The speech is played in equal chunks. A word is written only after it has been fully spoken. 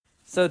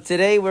So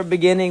today we're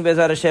beginning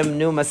Bezat Hashem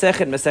new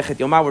Masechet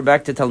Yoma. We're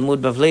back to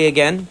Talmud Bavli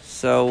again.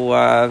 So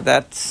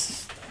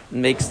that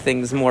makes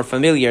things more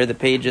familiar. The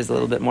page is a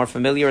little bit more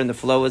familiar and the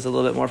flow is a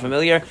little bit more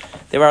familiar.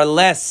 There are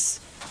less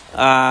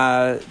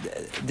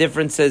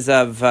differences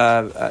of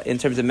in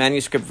terms of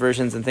manuscript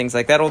versions and things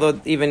like that.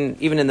 Although even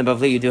in the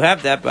Bavli you do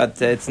have that,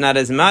 but it's not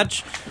as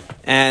much.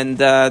 And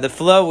the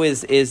flow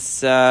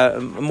is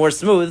more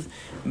smooth.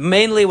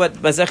 Mainly what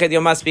Masechet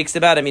Yoma speaks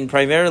about,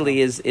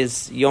 primarily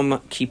is Yom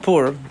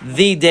Kippur,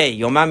 the day.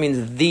 Yoma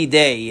means the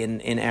day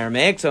in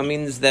Aramaic, so it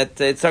means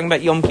that it's talking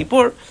about Yom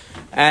Kippur.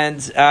 And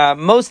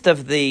most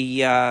of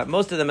the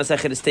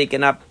Masechet is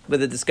taken up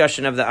with a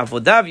discussion of the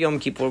Avodah of Yom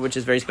Kippur, which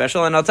is very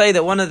special. And I'll tell you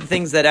that one of the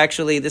things that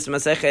actually this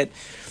Masechet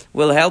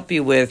will help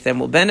you with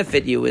and will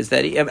benefit you is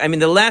that,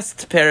 the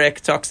last perek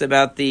talks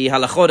about the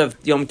halachot of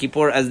Yom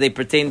Kippur as they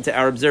pertain to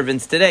our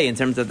observance today in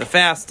terms of the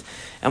fast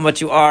and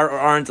what you are or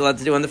aren't allowed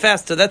to do on the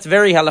fast. So that's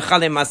very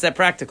halacha le'maseh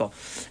practical.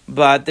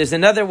 But there's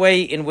another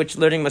way in which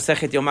learning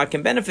Masechet Yoma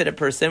can benefit a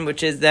person,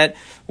 which is that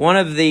one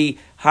of the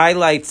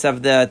highlights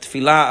of the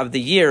tefillah of the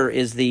year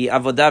is the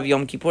Avodah of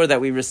Yom Kippur that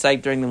we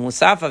recite during the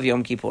Musaf of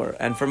Yom Kippur.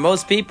 And for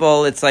most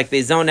people, it's like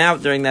they zone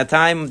out during that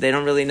time. They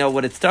don't really know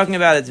what it's talking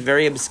about. It's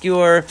very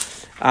obscure.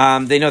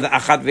 They know the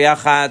achat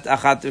v'achat,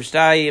 achat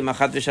v'shtayim,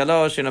 achat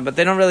v'shalosh, but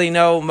they don't really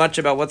know much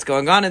about what's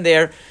going on in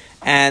there.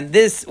 And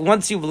this,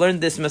 once you've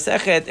learned this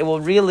Masechet, it will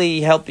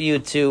really help you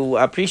to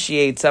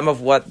appreciate some of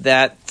what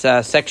that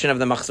section of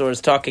the Machzor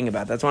is talking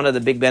about. That's one of the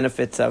big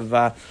benefits of,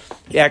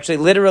 actually,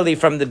 literally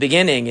from the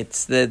beginning.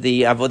 It's the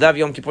Avodah of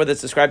Yom Kippur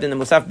that's described in the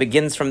Musaf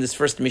begins from this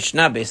first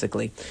Mishnah,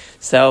 basically.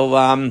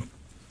 So,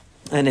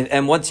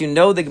 and once you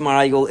know the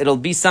Gemara, it'll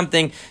be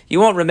something, you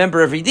won't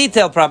remember every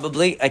detail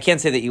probably. I can't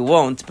say that you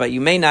won't, but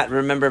you may not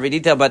remember every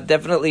detail, but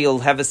definitely you'll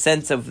have a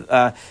sense of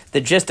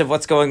the gist of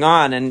what's going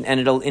on, and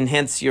it'll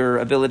enhance your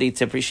ability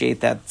to appreciate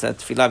that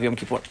Tefillah of Yom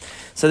Kippur.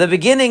 So the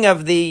beginning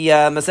of the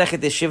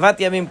Masechet is Shivat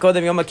Yamim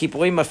Kodem Yom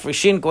Kippurim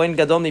Mafrishin Kohen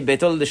Gadol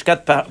Mibeito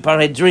Lishkat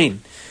Parhedrin.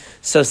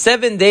 So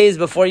 7 days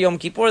before Yom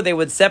Kippur, they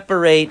would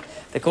separate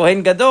the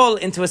Kohen Gadol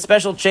into a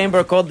special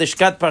chamber called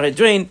Lishkat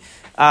Parhedrin.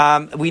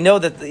 We know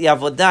that the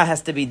Avodah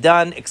has to be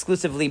done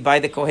exclusively by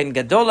the Kohen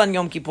Gadol on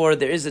Yom Kippur.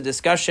 There is a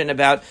discussion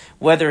about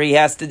whether he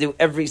has to do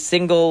every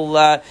single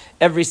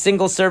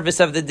service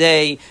of the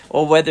day,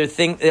 or whether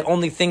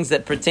only things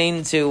that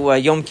pertain to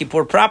Yom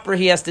Kippur proper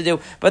he has to do.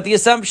 But the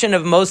assumption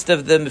of most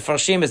of the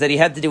Mefarshim is that he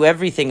had to do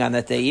everything on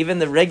that day, even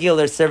the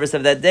regular service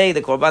of that day,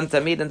 the Korban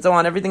Tamid and so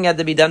on. Everything had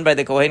to be done by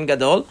the Kohen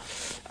Gadol,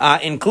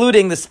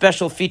 including the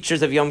special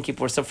features of Yom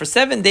Kippur. So for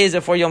 7 days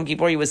before Yom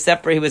Kippur, he was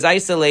separate, he was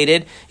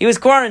isolated, he was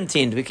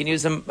quarantined. We can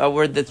use a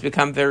word that's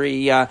become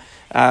very, very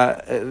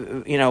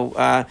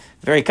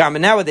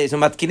common nowadays.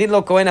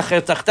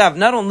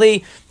 Not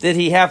only did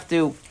he have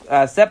to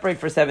separate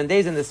for 7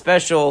 days in the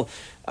special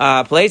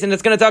place, and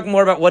it's going to talk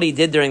more about what he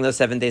did during those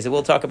 7 days, and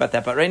we'll talk about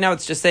that. But right now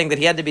it's just saying that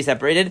he had to be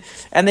separated,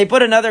 and they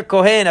put another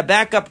Kohen, a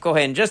backup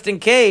Kohen, just in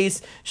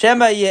case,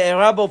 Shema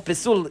Ye'erabo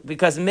Pesul,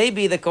 because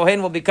maybe the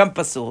Kohen will become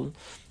Pasul,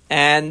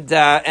 and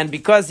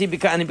because he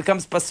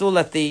becomes Pasul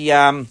at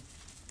the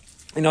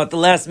at the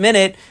last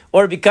minute,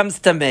 or becomes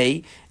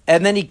Tamei,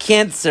 and then he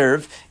can't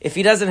serve. If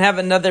he doesn't have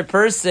another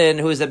person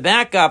who's a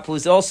backup,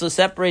 who's also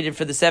separated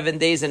for the 7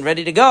 days and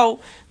ready to go,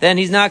 then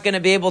he's not going to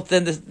be able to,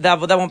 that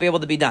won't be able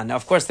to be done. Now,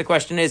 of course, the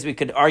question is, we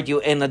could argue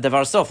in the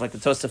Davar Sof, like the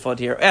Tosafot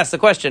here asks the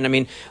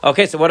question.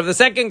 Okay, so what if the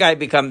second guy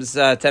becomes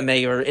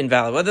Tamei or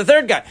invalid? What if the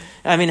third guy?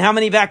 How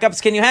many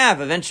backups can you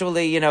have?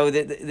 Eventually,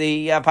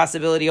 the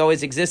possibility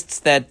always exists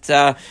that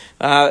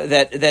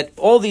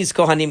all these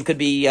Kohanim could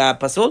be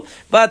Pasul,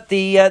 but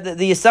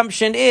the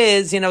assumption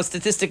is,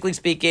 statistically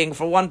speaking,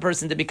 for one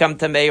person to become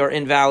tamei or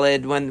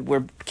invalid when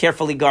we're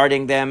carefully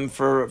guarding them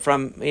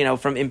from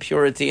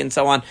impurity and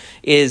so on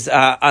is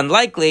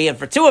unlikely, and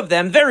for two of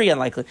them, very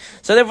unlikely.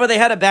 So therefore, they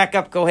had a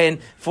backup Kohen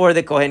for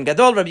the Kohen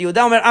Gadol. Rabbi Yehuda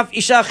Omer, Af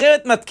isha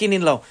acheret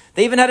matkinin lo.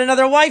 They even had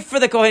another wife for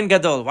the Kohen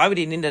Gadol. Why would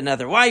he need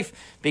another wife?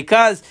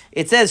 Because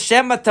it says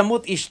Shema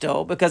tamut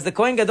ishto, because the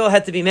Kohen Gadol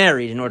had to be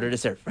married in order to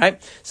serve,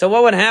 right? So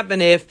what would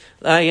happen if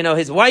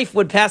his wife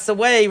would pass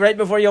away right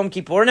before Yom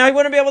Kippur? Now he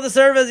wouldn't be able to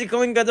serve as a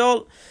Kohen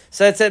Gadol.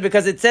 So it said,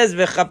 because it says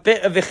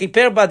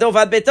v'chiper bado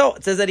vad beto.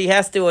 It says that he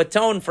has to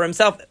atone for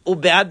himself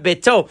ubead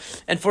beto,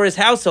 and for his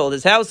household.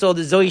 His household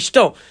is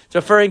zoishto. It's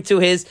referring to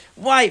his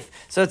wife.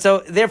 So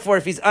therefore,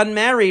 if he's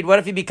unmarried, what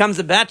if he becomes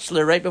a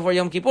bachelor right before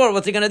Yom Kippur?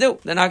 What's he going to do?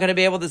 They're not going to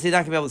be able to. He's not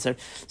going to be able to serve.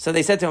 So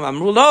they said to him,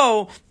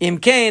 Amrulo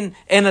imkain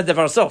ena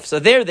devar sof. So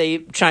there they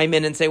chime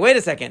in and say, wait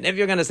a second. If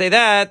you're going to say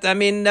that,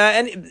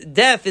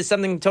 death is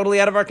something totally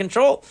out of our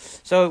control.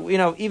 So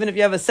even if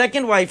you have a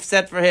second wife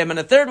set for him and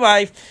a third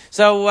wife,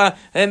 so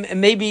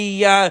maybe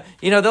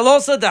they'll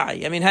also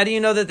die. How do you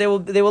know that they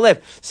will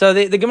live? So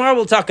the Gemara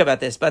will talk about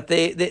this, but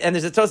and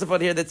there's a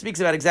Tosafot here that speaks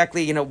about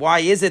exactly why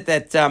is it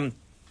that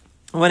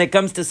when it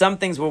comes to some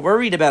things we're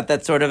worried about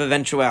that sort of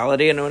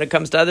eventuality, and when it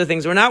comes to other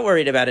things we're not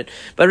worried about it.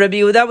 But Rabbi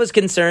Yehuda was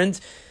concerned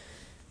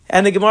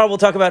And the Gemara will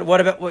talk about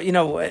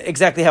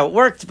exactly how it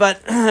worked,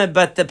 but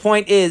the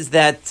point is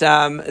that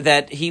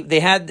they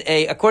had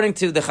according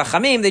to the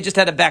Chachamim, they just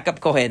had a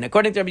backup Kohen.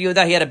 According to Rabbi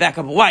Yehuda, he had a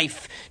backup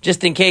wife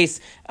just in case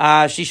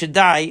she should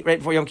die right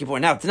before Yom Kippur.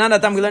 Now, Tanan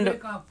Adam, we learned.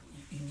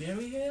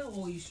 Marry her,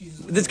 or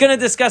it's going to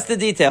discuss the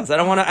details. I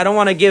don't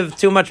want to give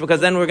too much because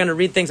then we're going to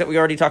read things that we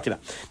already talked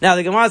about. Now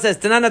the Gemara says,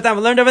 Tanan Adam,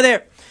 we learned over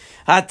there.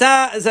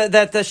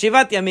 that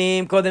שיבת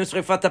ימים קודם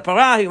שריפת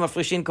הפרה היו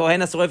מפרישין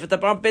כהן השורף את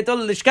הפרה בביתו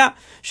ללשכה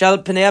שעל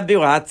פני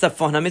הבירה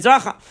צפון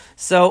המזרחה.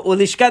 So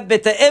ולשכת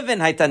בית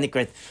האבן הייתה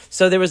נקראת.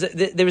 So there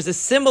was a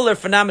similar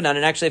phenomenon,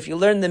 and actually if you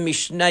learn the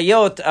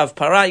Mishnayot of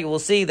para, you will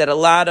see that a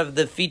lot of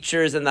the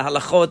features and the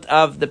halachot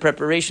of the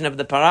preparation of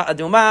the para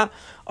aduma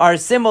are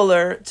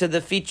similar to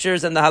the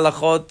features and the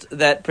halachot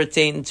that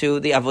pertain to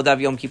the avodah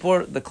of Yom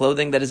Kippur, the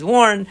clothing that is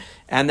worn,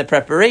 and the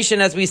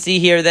preparation, as we see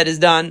here, that is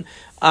done.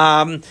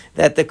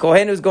 That the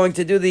Kohen who's going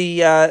to do the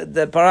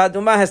para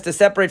aduma has to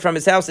separate from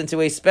his house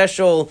into a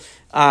special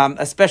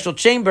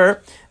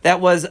chamber that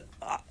was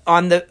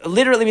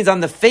literally means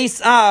on the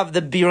face of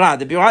the birah.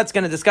 The birah is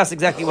going to discuss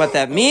exactly what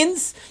that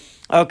means.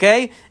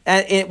 Okay,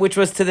 which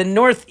was to the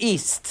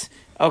northeast.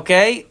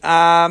 Okay,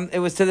 it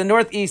was to the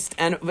northeast,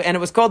 and it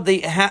was called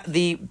the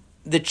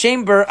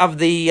chamber of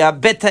the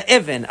Bet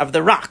Even, of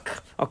the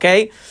rock.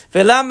 Okay,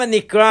 Velama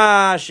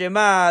nikra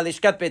shema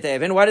lishkat Bet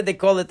Even. Why did they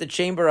call it the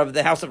chamber of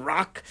the house of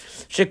rock?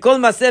 Shekol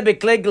maseh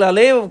beklei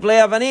glalev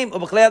ubeklei avanim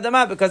ubeklei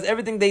adama, because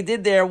everything they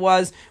did there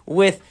was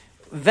with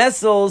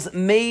vessels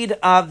made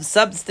of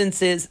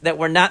substances that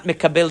were not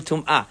mikabel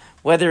tum'ah,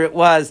 whether it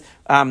was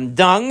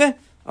dung.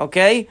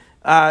 Okay,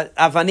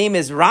 avanim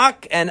is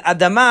rock, and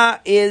adama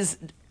is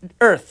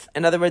earth.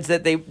 In other words,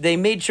 that they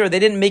made sure they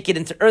didn't make it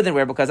into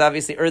earthenware, because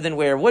obviously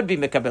earthenware would be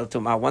mikabel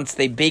tumah. Once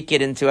they bake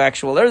it into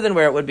actual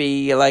earthenware, it would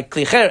be like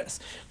klicheres.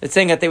 It's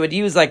saying that they would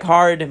use like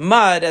hard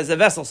mud as a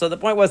vessel. So the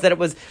point was that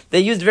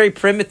they used very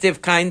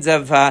primitive kinds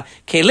of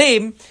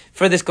kelim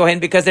for this kohen,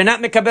 because they're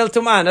not mikabel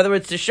tumah. In other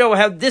words, to show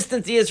how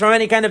distant he is from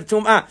any kind of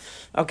tumah.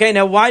 Okay,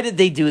 now why did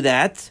they do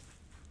that?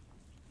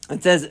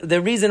 It says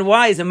the reason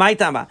why is a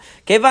maitama.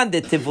 Kevan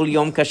de tivul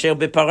yom kasher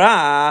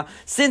bepara.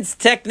 Since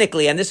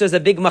technically, and this was a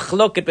big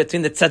machloket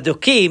between the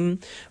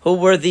tzaddokim, who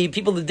were the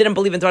people who didn't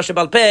believe in Torah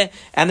Sheba'al Peh,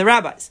 and the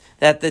rabbis,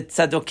 that the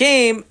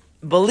tzaddokim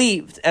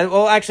believed.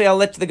 Well, actually, I'll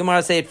let the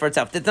Gemara say it for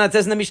itself. It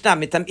says in the Mishnah,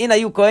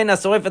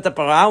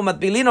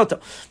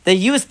 they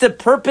used to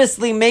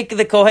purposely make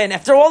the kohen,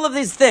 after all of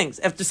these things,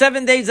 after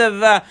 7 days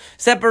of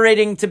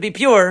separating to be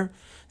pure,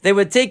 they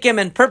would take him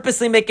and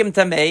purposely make him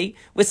tamei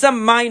with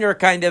some minor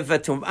kind of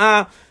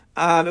tum'ah.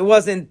 It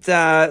wasn't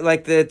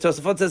like the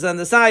Tosafot says on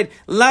the side.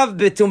 Lav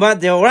betumah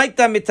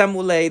deoraita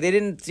mitamulei. They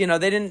didn't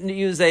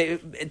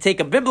take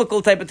a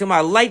biblical type of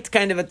tum'ah, light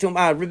kind of a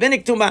tum'ah,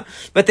 rabbinic tum'ah,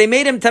 but they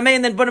made him tamei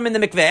and then put him in the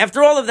mikveh.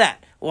 After all of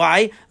that.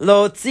 Why?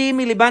 Because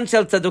according to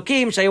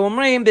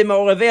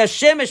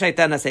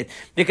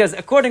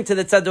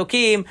the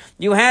tzaddokim,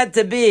 you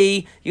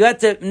had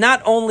to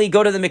not only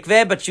go to the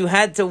mikveh, but you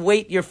had to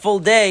wait your full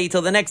day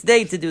till the next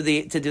day to do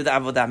the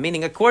avodah.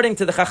 Meaning, according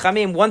to the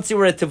chachamim, once you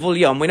were at Tivul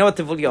Yom, we know what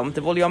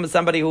Tivul Yom is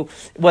somebody who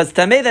was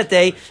tamei that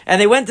day, and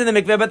they went to the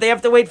mikveh, but they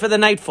have to wait for the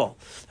nightfall.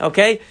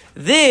 Okay?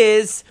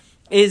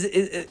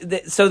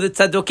 So the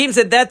tzaddokim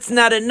said that's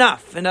not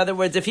enough. In other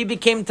words, if he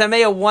became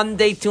tamei a 1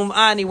 day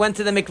tum'ah and he went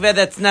to the mikveh,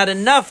 that's not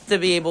enough to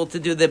be able to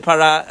do the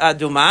para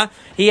aduma.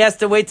 He has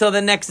to wait till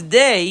the next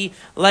day,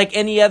 like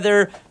any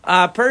other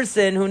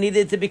person who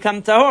needed to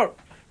become tahor,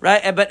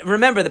 right? But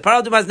remember, the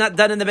para aduma is not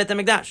done in the Beit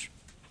HaMikdash.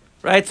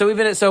 Right, so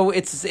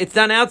it's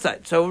done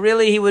outside. So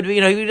really, he would be,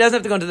 he doesn't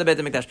have to go into the Beit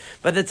HaMikdash.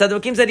 But the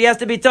tzaddokim said he has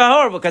to be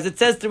tahor, because it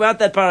says throughout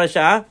that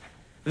parasha,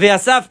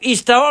 "Ve'asaf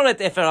ish tahor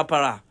et efer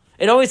hapara."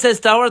 It always says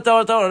tahor. It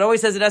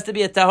always says it has to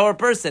be a tahor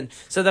person.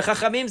 So the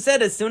Chachamim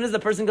said as soon as the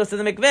person goes to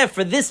the mikveh,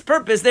 for this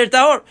purpose, they're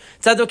tahor.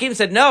 Tzaddokim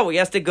said no, he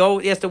has to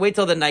wait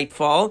till the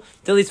nightfall,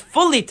 till he's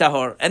fully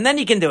tahor, and then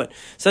he can do it.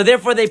 So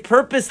therefore they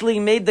purposely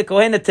made the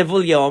Kohen a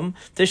Tivul Yom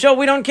to show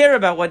we don't care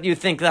about what you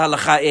think the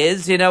halacha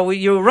is.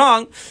 You're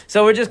wrong.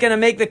 So we're just going to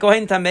make the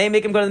Kohen tamei,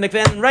 make him go to the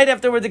mikveh, and right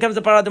afterwards it comes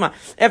the para aduma.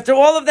 After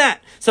all of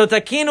that, so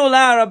takinu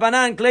la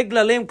rabbanan klei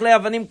glalim klei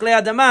avanim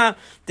klei adama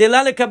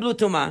delal lekablu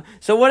tuma.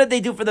 So what did they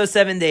do for those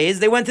 7 days?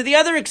 They went to the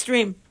other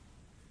extreme.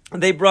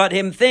 They brought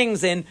him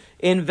things in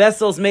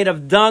vessels made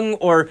of dung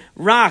or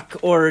rock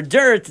or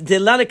dirt,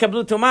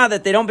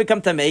 that they don't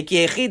become tamei.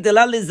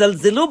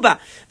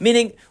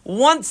 Meaning,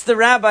 once the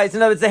rabbis,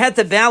 in other words, they had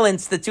to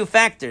balance the two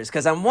factors.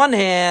 Because on one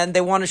hand,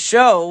 they want to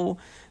show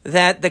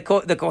that the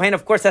Kohen,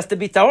 of course, has to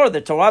be tahor.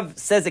 The Torah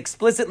says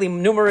explicitly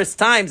numerous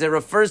times, it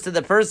refers to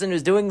the person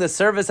who's doing the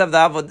service of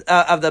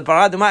the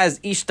para aduma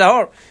as ish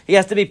tahor. He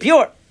has to be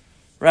pure.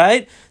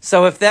 Right?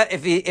 So if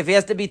he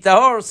has to be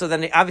tahor, so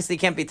then he obviously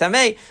can't be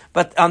tamei.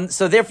 But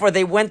so therefore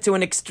they went to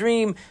an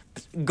extreme,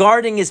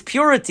 guarding his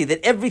purity,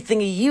 that everything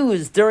he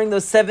used during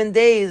those 7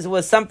 days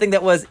was something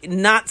that was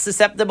not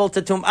susceptible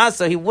to tum'ah,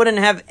 so he wouldn't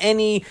have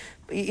any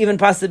even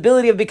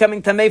possibility of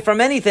becoming tamei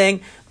from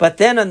anything. But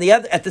then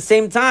at the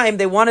same time,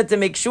 they wanted to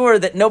make sure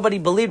that nobody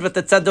believed what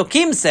the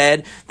tzaddokim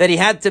said, that he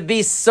had to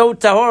be so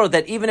tahor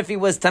that even if he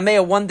was tamei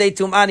a one-day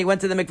tum'ah and he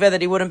went to the mikveh,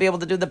 that he wouldn't be able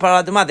to do the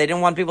parah adumah. They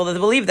didn't want people to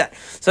believe that.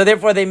 So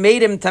therefore, they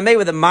made him tamei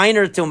with a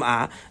minor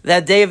tum'ah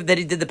that day that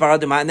he did the parah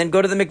adumah, and then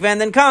go to the mikveh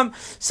and then come.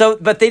 So,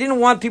 but they didn't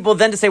want people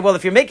then to say, well,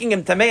 if you're making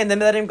him tamei and then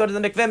let him go to the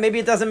mikveh, maybe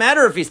it doesn't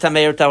matter if he's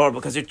tamei or tahor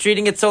because you're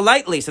treating it so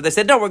lightly. So they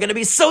said, no, we're going to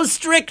be so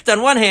strict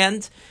on one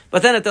hand,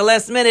 but then at the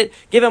last minute,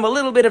 give him a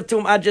little bit of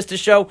tum'ah just to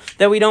show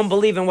that we don't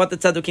believe in what the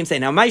tzaddukim say.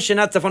 Now,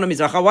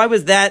 why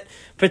was that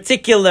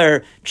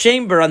particular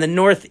chamber on the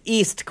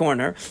northeast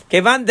corner?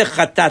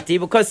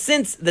 Because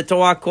since the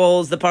Torah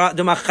calls the parah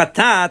adumah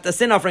chatat, a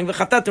sin offering,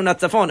 v'chatatu not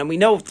tzafon, and we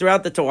know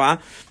throughout the Torah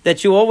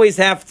that you always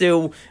have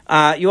to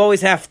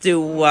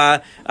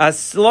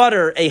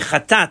slaughter a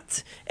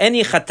chatat.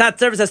 Any chatat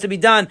service has to be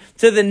done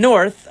to the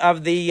north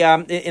of the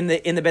in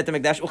the Beit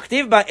HaMikdash.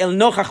 Uchtiv ba el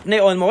nochach pnei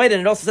Ohel Moed,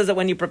 and it also says that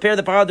when you prepare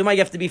the parah adumah, you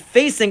have to be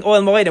facing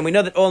Ohel Moed, and we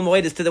know that Ohel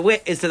Moed is to the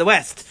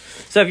west.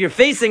 So if you're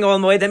facing Ohel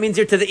Moed, that means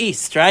you're to the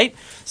east, right?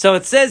 So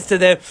it says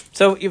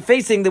so you're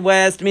facing the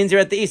west means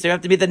you're at the east. So you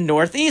have to be the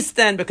northeast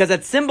then, because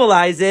that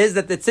symbolizes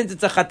that since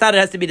it's a chatat, it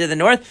has to be to the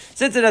north.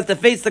 Since it has to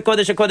face the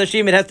Kodesh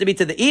HaKodeshim, it has to be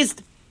to the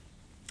east.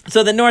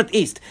 So the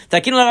northeast. So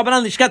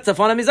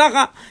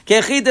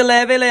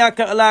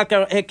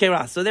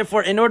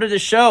therefore, in order to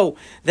show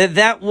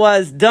that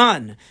was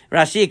done,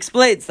 Rashi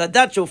explains, so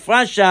Rashi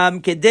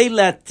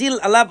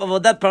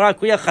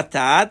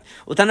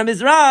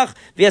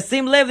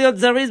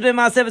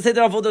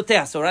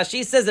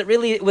says that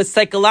really it was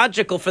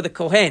psychological for the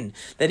Kohen,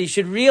 that he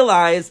should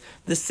realize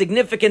the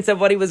significance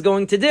of what he was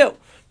going to do.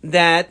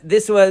 That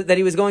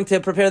he was going to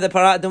prepare the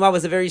parah adumah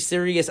was a very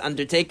serious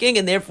undertaking,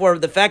 and therefore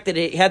the fact that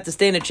he had to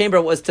stay in a chamber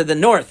was to the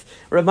north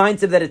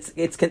reminds him that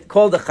it's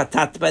called a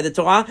chatat by the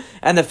Torah,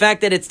 and the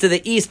fact that it's to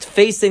the east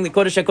facing the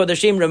Kodesh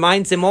HaKodeshim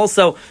reminds him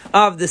also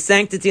of the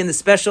sanctity and the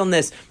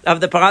specialness of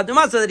the parah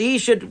adumah, so that he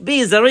should be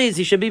zariz,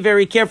 he should be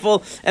very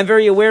careful and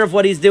very aware of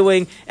what he's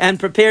doing and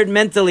prepared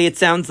mentally. It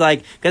sounds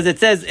like, because it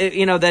says because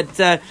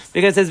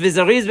it says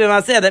v'zariz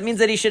b'maaseh, that means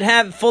that he should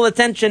have full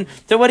attention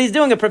to what he's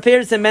doing. It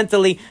prepares him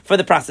mentally for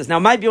the process. Now,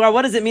 my Birah,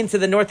 what does it mean to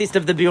the northeast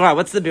of the Birah?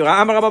 What's the Birah?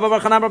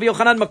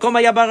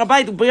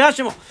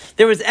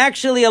 There was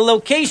actually a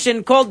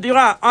location called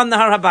Birah on the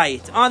Har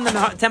HaBayit, on the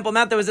Temple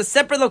Mount. There was a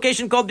separate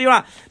location called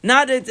Birah,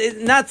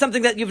 not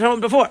something that you've heard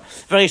before.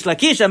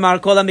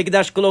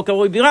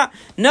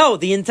 No,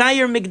 the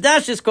entire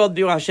Mikdash is called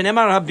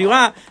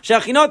Birah,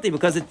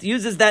 because it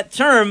uses that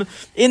term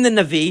in the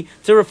Navi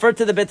to refer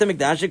to the Beit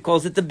HaMikdash. It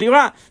calls it the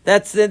Birah.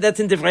 That's in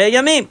Divrei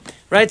Yamim.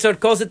 Right, so it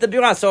calls it the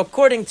Birah. So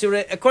according to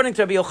Rabbi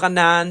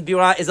Yochanan,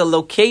 Birah is a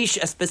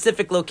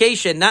specific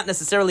location, not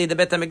necessarily the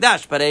Beit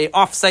HaMikdash, but a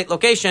off-site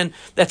location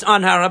that's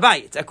on Har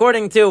HaBayit.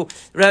 According to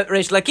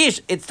Reish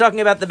Lakish, it's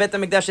talking about the Beit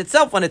HaMikdash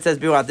itself when it says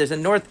Birah. There's a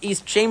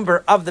northeast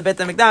chamber of the Beit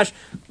HaMikdash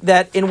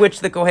in which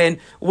the Kohen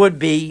would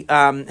be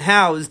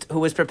housed, who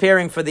was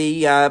preparing for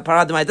the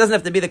parah adumah. It doesn't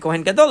have to be the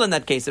Kohen Gadol in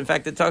that case. In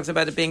fact, it talks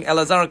about it being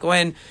Elazar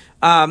Kohen,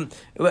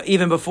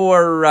 even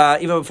before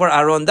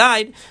Aaron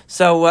died.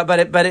 So,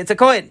 but it's a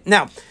Kohen.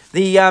 Now,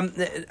 where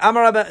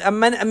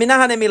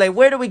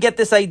do we get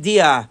this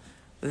idea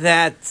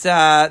that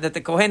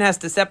the Kohen has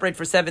to separate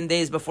for 7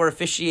 days before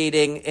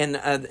officiating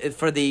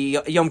for the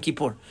Yom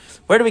Kippur?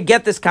 Where do we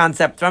get this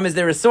concept from? Is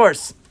there a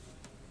source?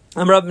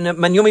 Amar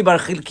Manyumi bar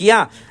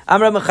Chilkiah,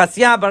 Amar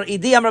Mechasya bar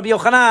Idi, Amar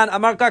Yochanan,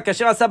 Amar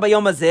Kasher asa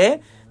bayom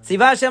hazeh,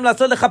 tziva Hashem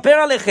lasot lechaper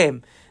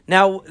alechem.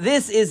 Now,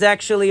 this is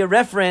actually a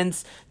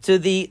reference to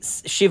the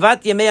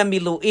Shivat Yemei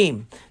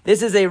Miluim.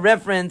 This is a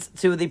reference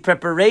to the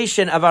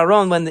preparation of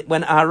Aaron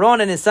when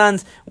Aaron and his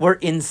sons were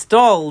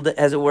installed,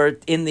 as it were,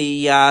 in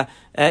the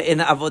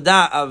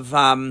avodah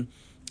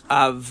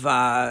of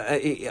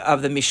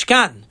the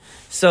Mishkan.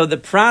 So the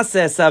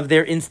process of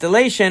their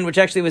installation, which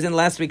actually was in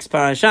last week's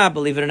parasha,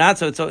 believe it or not,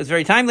 so it's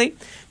very timely,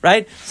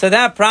 right? So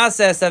that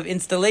process of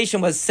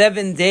installation was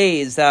 7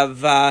 days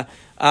of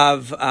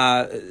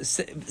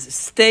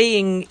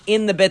staying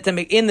in the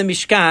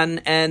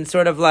Mishkan and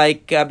sort of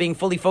like being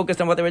fully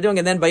focused on what they were doing,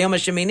 and then Bayom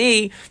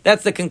HaShemini,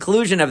 that's the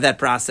conclusion of that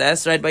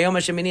process, right? Bayom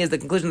HaShemini is the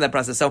conclusion of that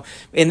process. So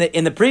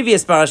in the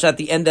previous parasha, at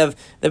the end of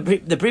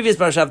the previous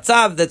parasha of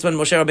Tzav, that's when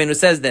Moshe Rabbeinu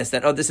says this,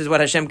 that this is what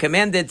Hashem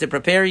commanded to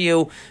prepare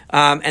you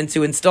and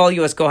to install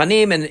you as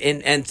Kohanim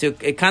and to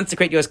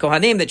consecrate you as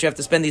Kohanim, that you have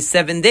to spend these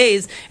 7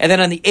 days, and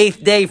then on the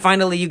 8th day,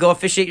 finally you go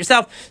officiate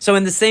yourself. So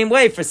in the same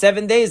way, for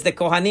 7 days, the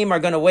Kohanim are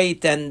going to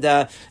wait and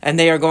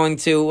they are going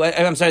to,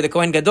 the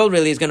Kohen Gadol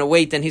really is going to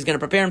wait and he's going to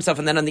prepare himself,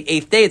 and then on the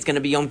 8th day it's going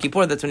to be Yom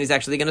Kippur, that's when he's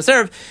actually going to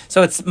serve.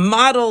 So it's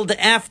modeled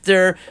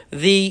after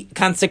the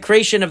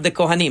consecration of the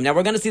Kohanim. Now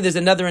we're going to see there's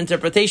another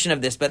interpretation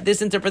of this, but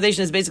this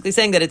interpretation is basically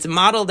saying that it's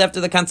modeled after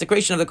the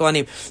consecration of the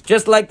Kohanim.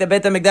 Just like the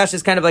Beit HaMikdash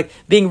is kind of like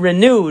being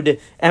renewed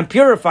and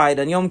purified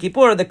on Yom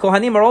Kippur, the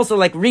Kohanim are also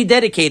like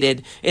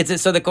rededicated.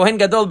 So the Kohen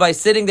Gadol, by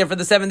sitting there for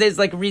the 7 days, is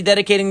like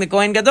rededicating the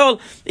Kohen Gadol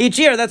each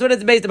year. That's what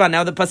it's based upon.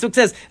 Now the Pasuk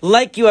says,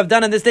 like you have done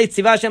done on this day,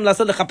 tzivah Hashem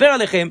lasot lechaper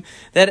alechem,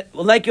 that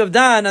like you have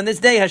done on this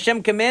day,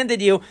 Hashem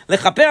commanded you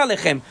lechaper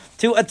alechem,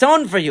 to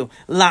atone for you.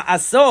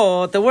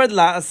 La'asot, the word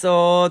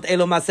la'asot,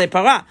 elo maseh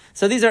para.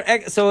 So these are,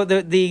 so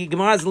the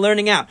Gemara is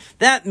learning out.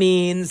 That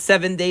means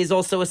 7 days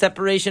also a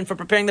separation for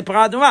preparing the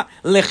para aduma.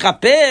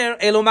 Lechaper,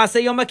 elo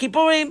maseh Yom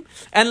Kippurim.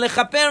 And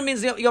lechaper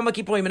means Yom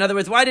Kippurim. In other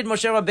words, why did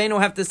Moshe Rabbeinu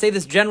have to say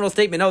this general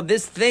statement? Oh,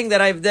 this thing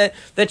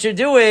that you're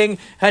doing,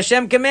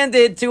 Hashem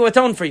commanded to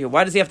atone for you.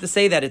 Why does he have to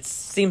say that? It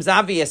seems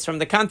obvious from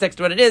the context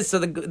what it is. So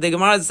the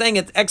Gemara is saying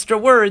it's extra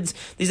words.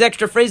 These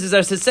extra phrases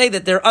are to say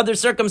that there are other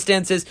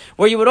circumstances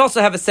where you would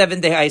also have a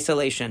 7-day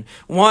isolation.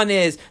 One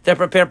is to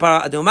prepare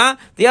para aduma.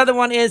 The other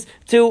one is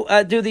to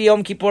do the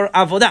Yom Kippur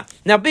avodah.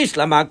 Now,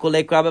 bishlama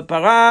kulei krab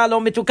para lo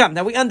mitukam.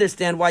 Now we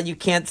understand why you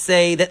can't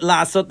say that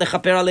la'asot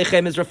lechaper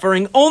alechem is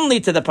referring only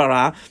to the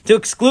para to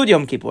exclude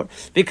Yom Kippur,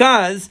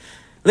 because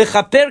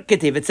lechaper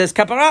ketiv, it says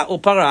kapara or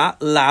para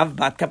lav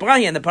bat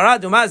kapara, and the para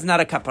aduma is not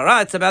a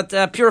kapara, it's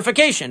about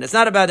purification, it's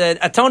not about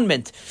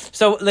atonement.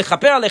 So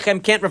lechaper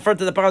alechem can't refer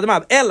to the para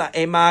aduma. Ela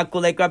ema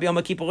kulei krab Yom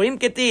Kippurim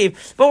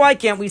ketiv. But why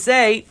can't we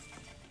say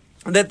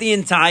that the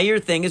entire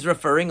thing is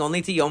referring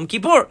only to Yom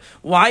Kippur?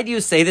 Why do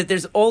you say that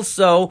there's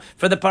also,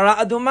 for the para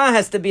aduma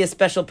has to be a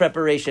special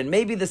preparation?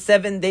 Maybe the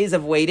 7 days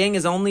of waiting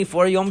is only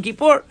for Yom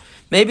Kippur.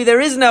 Maybe there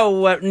is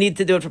no need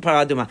to do it for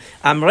para aduma.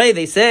 Amrei,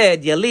 they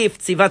said, yalif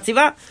tziva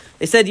tziva.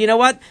 They said, you know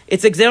what?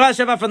 It's a gzera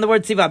shava from the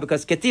word tziva,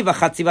 because ketiva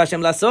chat tziva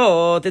Hashem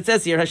lasot. It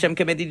says here, Hashem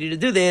commanded you to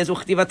do this.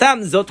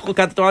 Uchtivatam zot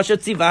chukat Torah shel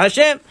tziva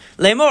Hashem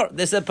lemor.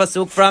 This is a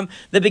pasuk from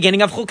the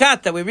beginning of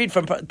Chukat that we read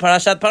from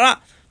Parashat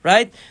Para.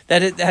 Right?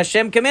 That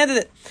Hashem commanded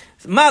it.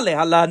 Male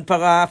halan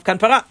para afkan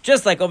para.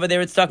 Just like over there,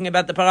 it's talking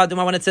about the para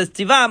aduma when it says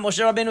tiva. Moshe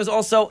Rabbeinu was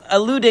also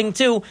alluding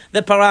to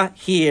the para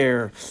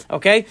here.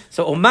 Okay,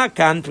 so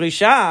umakan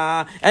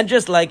prisha, and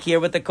just like here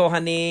with the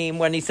kohanim,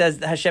 when he says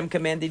Hashem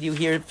commanded you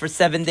here for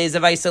 7 days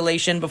of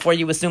isolation before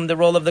you assume the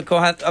role of the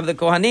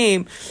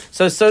kohanim.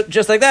 So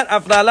just like that,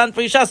 aflalan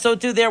prisha. So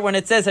too there when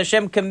it says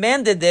Hashem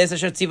commanded this,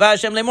 Hashem tiva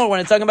Hashem lemor.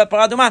 When it's talking about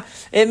para aduma,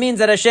 it means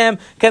that Hashem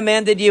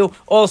commanded you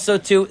also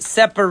to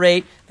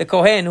separate the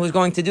kohen who's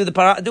going to do the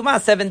para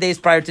aduma 7 days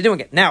prior to doing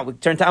it. Now we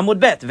turn to Amud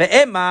Bet.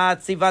 Ve'ema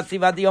tziva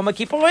tziva di Yom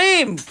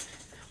Kippurim.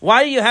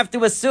 Why do you have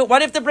to assume? Why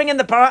do you have to bring in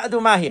the para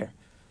aduma here?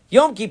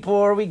 Yom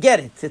Kippur, we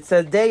get it. It's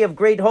a day of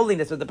great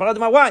holiness with the para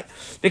aduma. Why?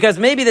 Because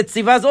maybe the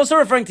tziva is also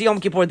referring to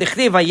Yom Kippur.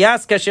 Dichtiv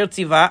vayas kasher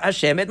tziva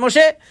Hashem et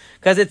Moshe.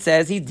 Because it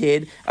says he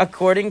did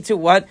according to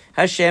what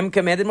Hashem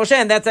commanded Moshe.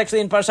 And that's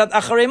actually in Parashat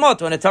Acharei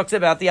Mot, when it talks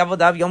about the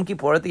Avodah of Yom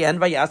Kippur at the end,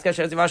 Vayas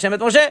kasher tziva Hashem et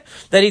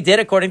Moshe, that he did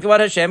according to what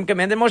Hashem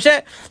commanded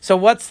Moshe. So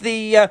what's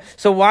the,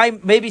 so why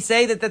maybe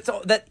say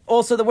that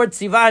also the word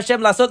tziva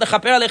Hashem lasot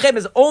lechaper alechem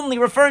is only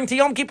referring to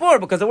Yom Kippur,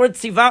 because the word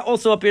tziva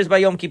also appears by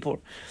Yom Kippur.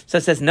 So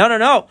it says,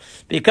 no,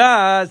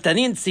 because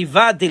tanin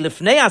tziva di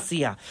lifnei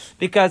asiyah,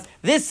 because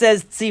this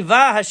says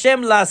tziva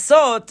Hashem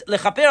lasot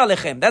lechaper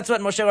alechem. That's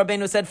what Moshe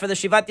Rabbeinu said for the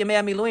Shivat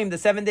Yemei HaMiluim, the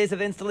 7 days of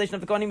the installation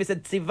of the Kohanim. He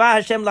said tziva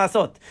Hashem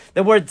lasot.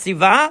 The word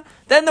tziva,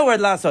 then the word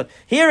lasot.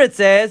 Here it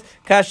says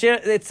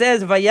kasher. It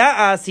says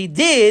vayas. He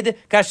did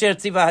kasher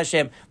tziva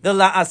Hashem. The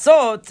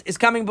laasot is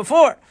coming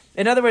before.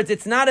 In other words,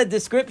 it's not a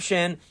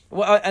description.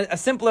 A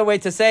simpler way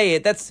to say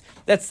it, that's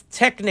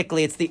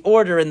technically, it's the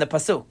order in the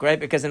pasuk, right?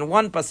 Because in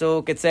one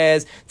pasuk it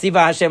says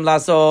tziva Hashem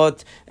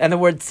lasot, and the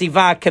word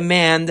tziva,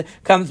 command,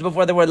 comes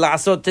before the word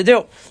lasot, to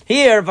do.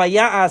 Here,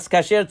 vayas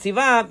kasher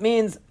tziva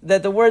means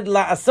that the word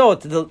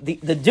lasot,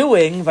 the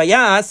doing,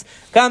 vayas,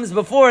 comes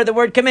before the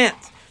word command.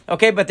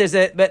 Okay, but there's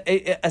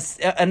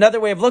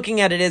another way of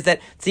looking at it is that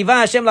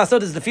tziva Hashem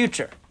lasot is the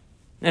future.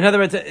 In other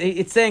words,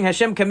 it's saying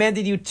Hashem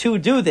commanded you to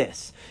do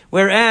this.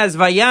 Whereas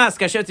Vayas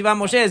Kasher Tziva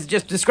Moshe is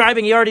just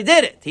describing he already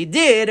did it. He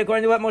did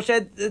according to what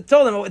Moshe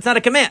told him. It's not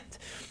a command.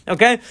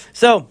 Okay?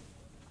 So,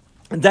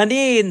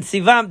 Danin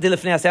Tziva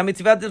Dilifnei Asiyah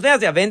Mitziva Dilifnei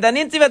Asiyah. Vein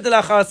Danin Tziva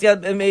Dilachar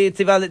Asiyah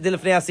Mitziva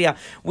Dilifnei Asiyah.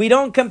 We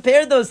don't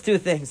compare those two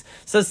things.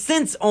 So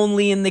since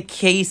only in the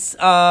case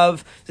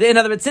of, in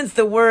other words, since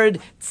the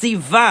word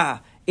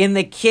Tziva in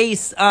the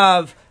case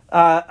of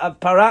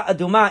Para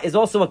Aduma is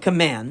also a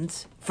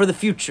command for the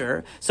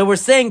future. So we're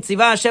saying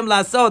Tziva Hashem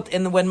Lasot,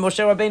 and when Moshe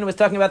Rabbeinu was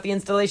talking about the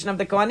installation of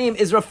the Kohanim,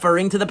 is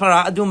referring to the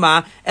Para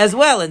Aduma as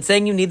well, and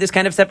saying you need this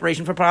kind of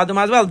separation for Para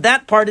Aduma as well.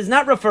 That part is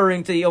not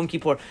referring to Yom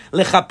Kippur.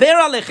 Lechaper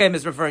Alechem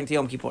is referring to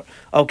Yom Kippur.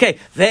 Okay.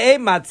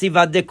 Ve'ema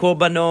Tziva de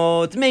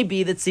Korbanot.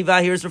 Maybe the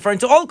Tziva here is referring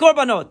to all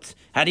Korbanot.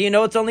 How do you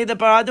know it's only the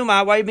Para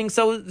Aduma? Why are you being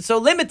so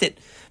limited?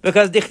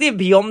 Because Dichtiv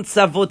Biyom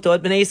Tzavotot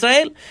B'nei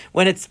Yisrael,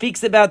 when it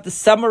speaks about the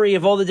summary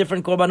of all the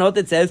different Korbanot,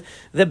 it says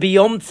the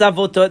Biyom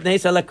Tzavotot B'nei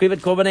Yisrael Akrivet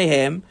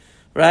Korbanehem,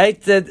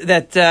 right?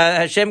 That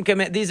Hashem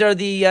these are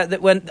the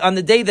when on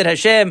the day that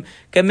Hashem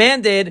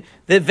commanded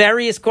the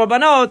various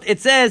Korbanot, it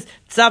says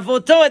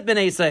Tzavotot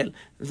B'nei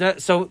Yisrael.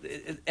 So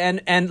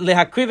and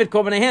Lehakrivet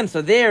Korbanehem.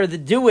 So there the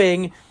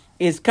doing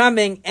is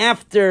coming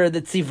after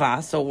the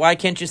tziva. So why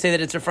can't you say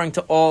that it's referring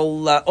to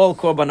all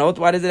korbanot?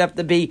 Why does it have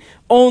to be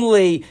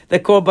only the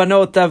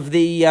korbanot of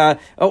the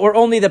or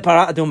only the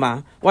para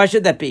aduma? Why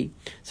should that be?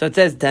 So it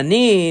says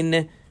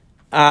danin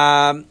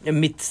and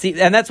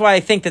that's why I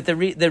think that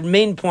the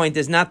main point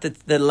is not that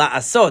the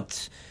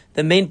la'asot.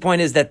 The main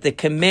point is that the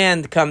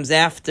command comes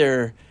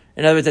after.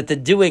 In other words, that the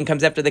doing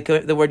comes after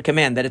the word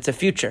command. That it's a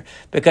future,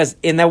 because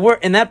in that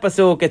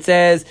pasuk it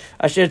says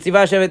Asher tziva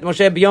Hashem et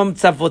Moshe b'yom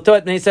tzavoto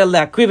et bnei Yisrael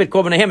le'akriv et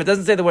korban. It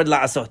doesn't say the word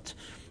la'asot,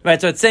 right?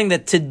 So it's saying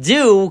that to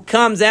do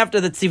comes after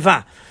the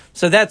tziva.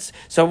 So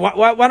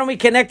why don't we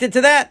connect it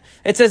to that?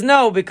 It says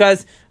no,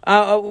 because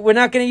we're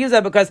not going to use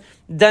that, because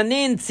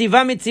danin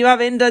tziva mitziva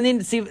ve'en danin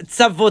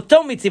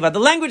tzavoto mitziva. The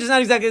language is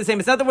not exactly the same.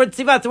 It's not the word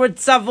tziva, it's the word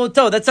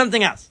tzavoto. That's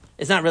something else.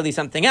 It's not really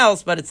something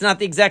else, but it's not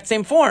the exact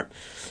same form.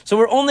 So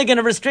we're only going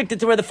to restrict it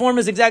to where the form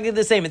is exactly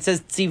the same. It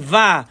says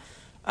tziva.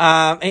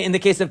 In the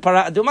case of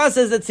para aduma,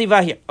 says that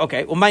tziva here.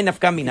 Okay, umay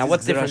nafkamina.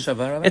 What's different? It's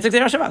a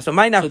gzera shava. So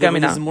umay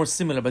nafkamina. This is more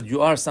similar, but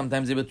you are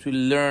sometimes able to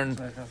learn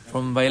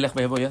from Vayelech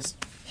Vayavo. Yes.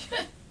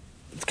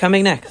 It's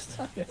coming next.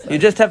 You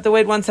just have to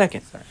wait 1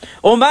 second.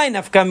 Umay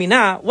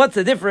nafkamina. What's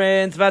the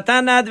difference?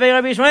 Vatana dvei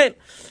Rabbi Ishmael.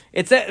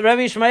 It's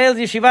Rabbi Ishmael's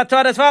yeshiva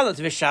taught as follows: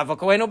 V'shava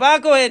kohen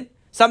u'ba kohen.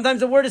 Sometimes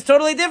the word is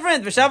totally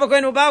different. V'shava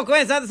kohen u'ba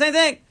kohen. It's not the same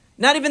thing.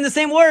 Not even the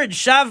same word.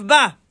 Shav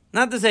ba.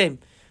 Not the same.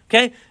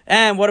 Okay?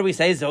 And what do we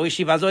say? Zoe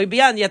shiva, zoe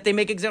biyan. Yet they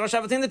make a gzera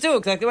shava between the two.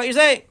 Exactly what you're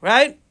saying.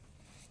 Right?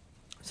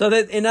 So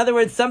that, in other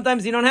words,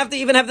 sometimes you don't have to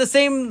even have the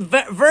same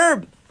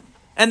verb.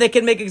 And they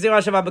can make a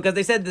gzera shava, because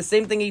they said the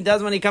same thing he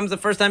does when he comes the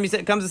first time,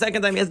 comes the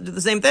second time, he has to do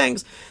the same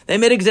things. They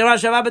made a gzera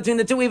shava between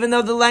the two, even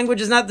though the language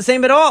is not the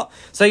same at all.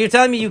 So you're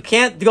telling me you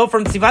can't go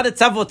from tziva to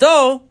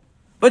tzavoto,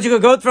 but you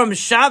could go from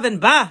shav and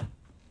ba.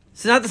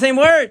 It's not the same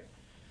word.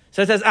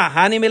 So it says,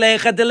 hani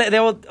milecha dele.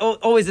 They're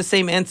always the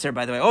same answer,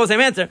 by the way. Always the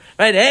same answer,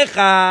 right?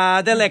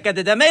 Echa deleka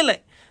dedamele.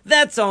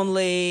 That's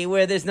only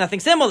where there's nothing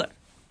similar.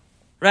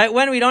 Right?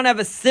 When we don't have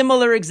a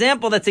similar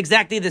example that's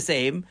exactly the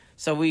same,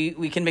 so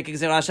we can make a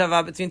gzera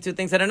shava between two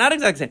things that are not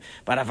exactly the same.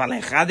 But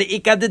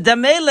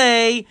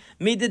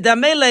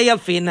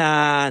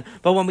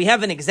when we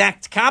have an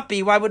exact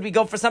copy, why would we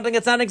go for something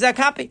that's not an exact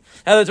copy? In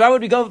other words, why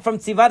would we go from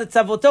tziva to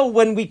tzavoto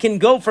when we can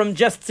go from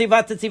just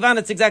tziva to tziva and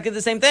it's exactly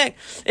the same thing?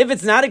 If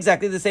it's not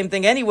exactly the same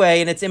thing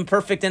anyway, and it's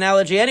imperfect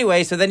analogy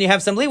anyway, so then you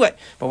have some leeway.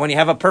 But when you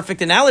have a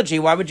perfect analogy,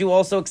 why would you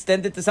also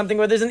extend it to something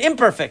where there's an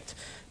imperfect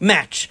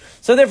match?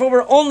 So therefore,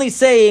 we're only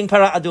saying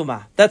para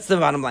aduma. That's the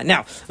bottom line.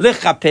 Now,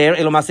 lechaper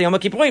elomase Yom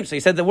Kippurim. So he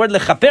said the word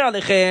lechaper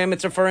alechem.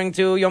 It's referring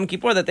to Yom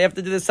Kippur, that they have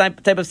to do this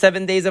type of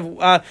 7 days of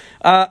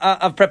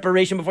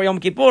preparation before Yom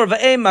Kippur.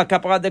 Va'ema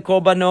kapara de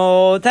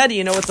korbanot. How do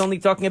you know it's only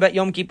talking about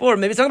Yom Kippur?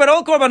 Maybe it's talking about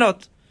all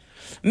korbanot.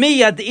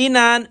 Miyad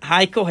inan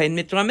hai kohen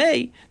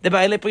mitramei. The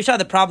ba'ile prisha.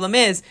 The problem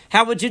is,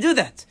 how would you do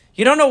that?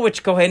 You don't know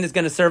which kohen is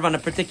going to serve on a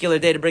particular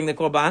day to bring the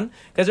korban,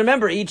 because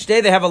remember, each day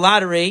they have a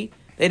lottery.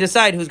 They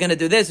decide who's going to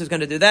do this, who's going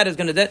to do that, who's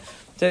going to do that.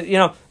 So,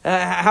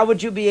 how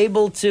would you be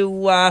able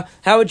to?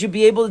 How would you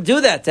be able to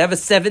do that? To have a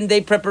 7-day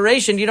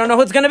preparation, you don't know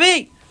who it's going to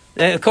be.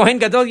 Kohen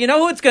Gadol, you know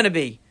who it's going to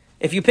be.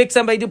 If you pick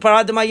somebody to do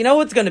paradama, you know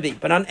who it's going to be.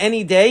 But on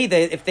any day,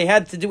 if they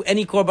had to do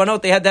any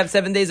korbanot, they had to have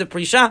 7 days of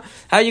prisha.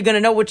 How are you going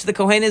to know which the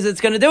kohen is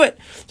that's going to do it?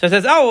 So it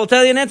says, we'll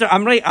tell you an answer.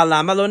 Amrei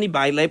alama lo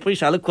nibai le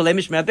prisha lekule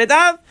mishmerat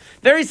betav.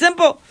 Very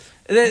simple.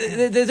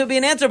 There will be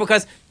an answer,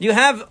 because you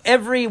have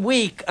every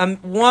week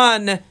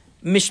one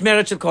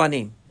mishmeret shel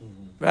kohanim,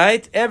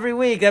 right? Every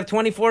week they have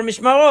 24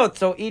 mishmarot,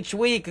 so each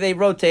week they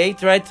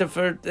rotate, right?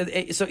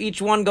 So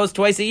each one goes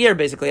twice a year,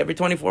 basically, every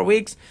 24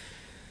 weeks.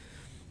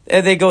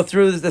 They go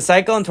through the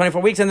cycle in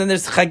 24 weeks, and then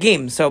there's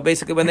chagim, so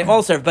basically when they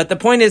all serve. But the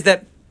point is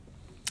that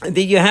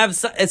you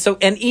have,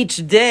 and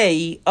each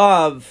day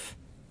of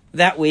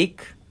that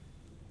week,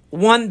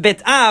 one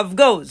bet av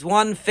goes,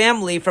 one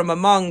family from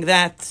among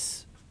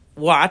that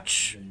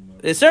watch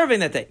is serving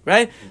that day,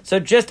 right?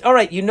 So all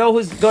right, you know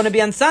who's going to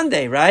be on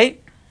Sunday,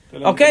 right?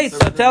 Okay, so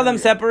tell them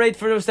separate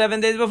for 7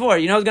 days before.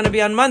 You know who's going to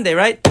be on Monday,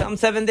 right? Tell them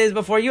 7 days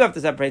before you have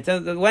to separate.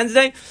 So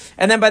Wednesday,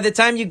 and then by the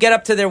time you get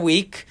up to their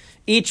week,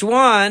 each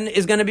one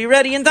is going to be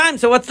ready in time.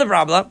 So what's the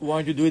problem? Why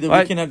don't you do it a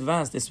week in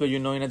advance? This way you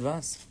know in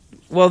advance.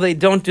 Well, they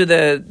don't do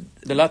the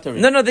lottery.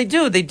 No, they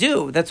do.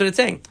 That's what it's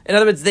saying. In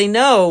other words, they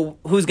know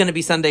who's going to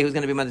be Sunday, who's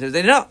going to be Monday,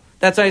 Tuesday. They know.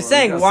 That's what I'm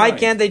saying. Why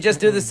can't they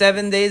just do the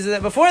 7 days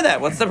before that?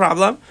 What's the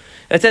problem?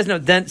 It says no.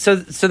 Then so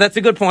that's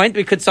a good point.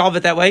 We could solve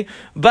it that way.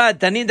 But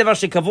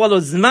because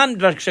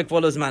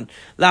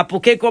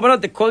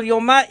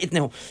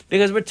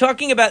we're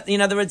talking about,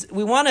 in other words,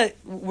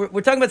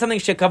 we're talking about something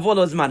shekavua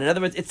lo zman. In other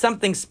words, it's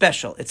something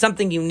special. It's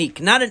something unique,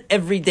 not an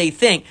everyday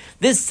thing.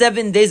 This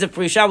 7 days of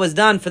Prisha was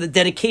done for the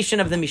dedication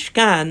of the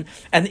Mishkan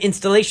and the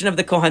installation of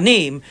the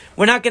Kohanim.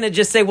 We're not going to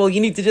just say, well, you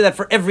need to do that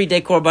for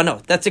everyday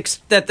korbanot.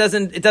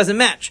 It doesn't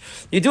match.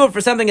 You do it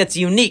for something that's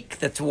unique,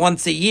 that's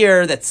once a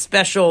year, that's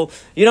special.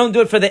 You don't do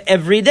it for the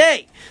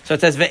everyday. So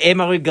it says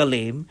ve'ema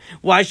regalim.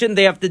 Why shouldn't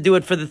they have to do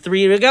it for the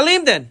 3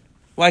 regalim then?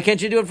 Why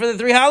can't you do it for the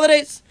 3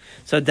 holidays?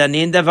 So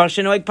danin davar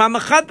shenoeg pam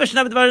achat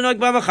b'shana v'davar shenoeg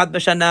pam achat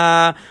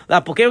b'shana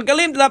la'poker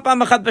galim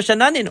la'pam achat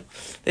b'shana ninu.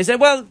 They said,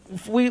 well,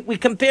 we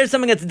compare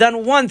something that's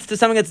done once to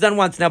something that's done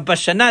once. Now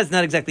b'shana is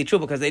not exactly true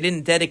because they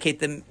didn't dedicate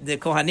the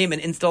kohanim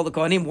and install the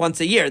kohanim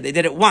once a year. They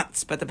did it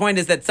once. But the point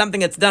is that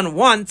something that's done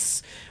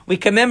once, we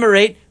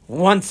commemorate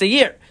once a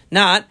year,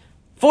 not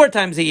 4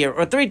 times a year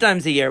or 3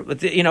 times a year,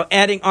 with,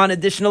 adding on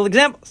additional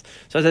examples.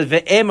 So it says,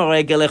 ve'em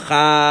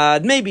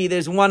echad. Maybe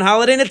there's one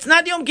holiday and it's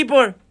not Yom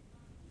Kippur,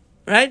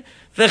 right?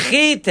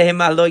 Maybe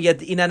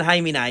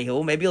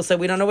you'll say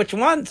we don't know which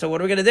one, so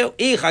what are we going to do?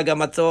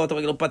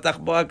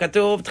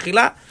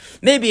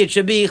 Maybe it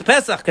should be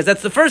Pesach because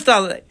that's the first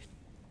holiday.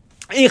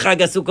 Maybe you'll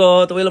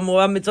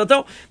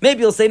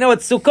say no,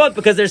 it's Sukkot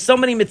because there's so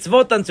many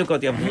mitzvot on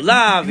Sukkot. You have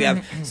Lulav, you have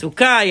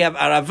Sukkah, you have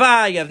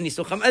Arava, you have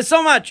Nisucham,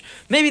 so much.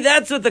 Maybe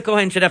that's what the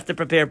Kohen should have to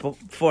prepare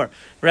for,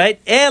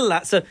 right?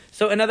 So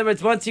in other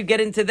words, once you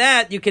get into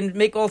that, you can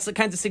make all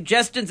kinds of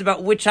suggestions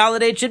about which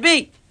holiday it should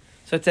be.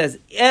 So it says,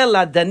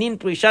 Ela danin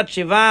prishat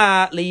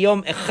shiva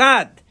liyom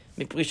echad,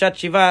 mi prishat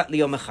shiva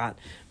liyom echad.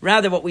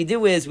 Rather, what we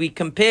do is we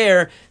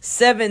compare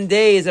 7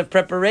 days of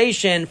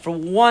preparation for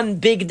one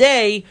big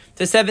day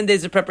to 7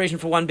 days of preparation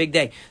for one big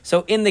day.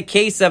 So in the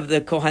case of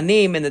the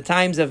Kohanim in the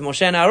times of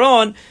Moshe and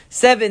Aaron,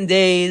 7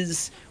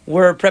 days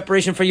were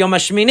preparation for Yom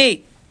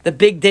HaShmini, the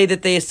big day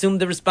that they assumed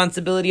the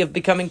responsibility of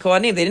becoming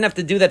Kohanim. They didn't have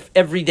to do that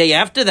every day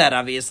after that,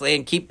 obviously,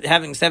 and keep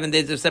having 7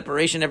 days of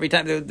separation every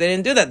time. They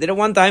didn't do that. They did it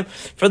one time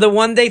for the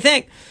one day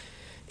thing.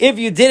 If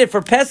you did it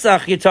for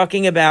Pesach, you're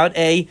talking about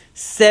a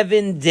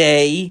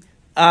 7-day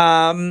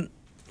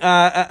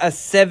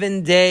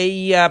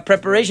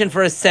preparation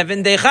for a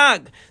 7-day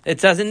Chag. It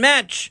doesn't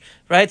match,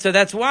 right? So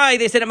that's why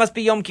they said it must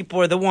be Yom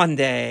Kippur, the one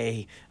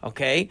day.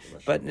 Okay,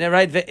 but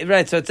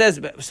right. So it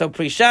says so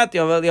Prishat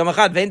Yom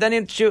Echad Vein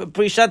Danin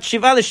Prishat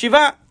Shiva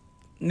l'Shiva,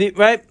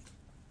 right?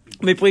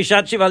 We're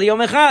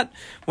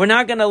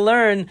not going to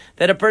learn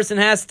that a person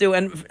has to,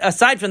 and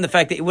aside from the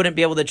fact that you wouldn't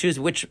be able to choose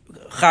which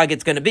Chag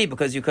it's going to be,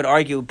 because you could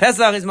argue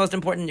Pesach is most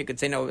important, you could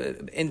say no,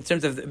 in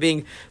terms of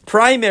being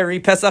primary,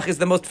 Pesach is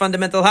the most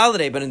fundamental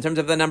holiday, but in terms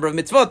of the number of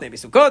mitzvot, maybe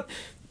Sukkot,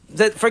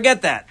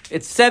 forget that.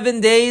 It's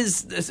 7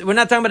 days, we're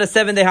not talking about a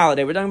 7-day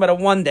holiday, we're talking about a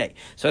 1 day.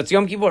 So it's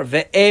Yom Kippur.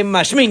 Ve'em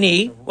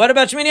Shmini. What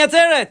about Shmini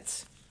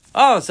Atzeret?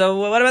 Oh, so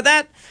what about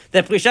that?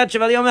 The Prishat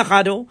Shiva Yom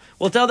Echadu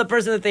will tell the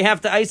person that they have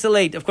to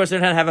isolate. Of course,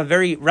 they're going to have a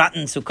very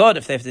rotten Sukkot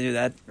if they have to do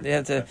that.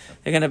 They're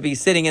going to be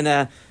sitting in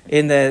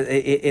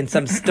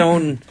some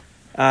stone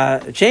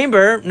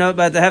chamber. No,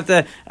 but they have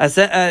to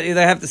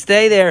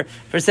stay there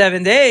for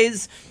 7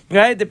 days.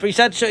 Right? The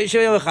Prishat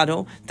Shiva Yom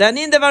Echadu.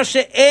 Danin davar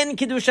she'en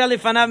kedusha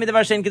lefanav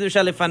midavar she'en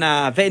kedusha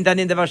lefanav. Ve'en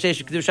danin davar she'en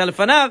kedusha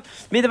lefanav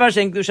midavar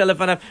she'en kedusha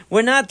lefanav.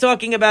 We're not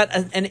talking about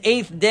an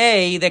 8th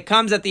day that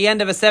comes at the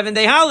end of a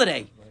 7-day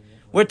holiday.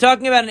 We're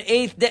talking about an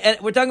 8th day.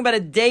 We're talking about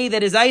a day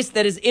that is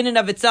in and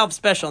of itself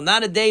special,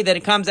 not a day that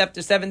it comes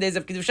after 7 days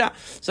of Kedusha.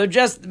 So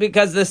just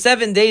because the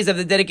 7 days of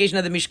the dedication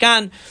of the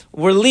Mishkan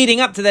were leading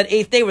up to that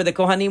 8th day where the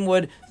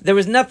Kohanim there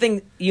was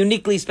nothing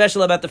uniquely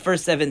special about the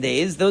first 7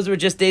 days. Those were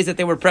just days that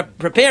they were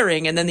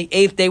preparing, and then the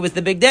 8th day was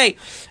the big day.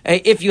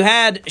 If you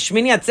had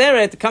Shmini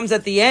Atzeret, it comes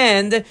at the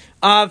end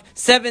of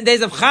 7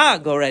 days of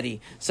Chag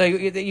already. So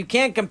you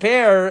can't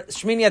compare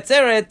Shmini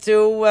Atzeret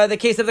to the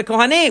case of the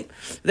Kohanim.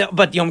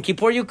 But Yom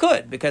Kippur you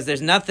could, because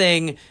there's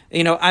nothing,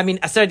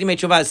 Aseret Yimei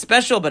Teshuvah is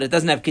special, but it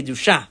doesn't have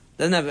Kedusha.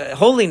 Doesn't have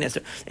holiness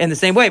in the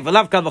same way. Again,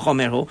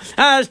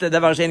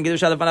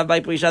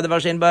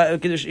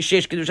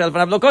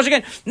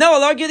 no,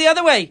 I'll argue the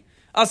other way.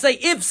 I'll say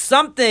if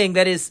something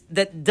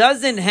that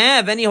doesn't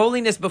have any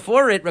holiness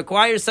before it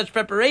requires such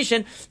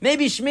preparation,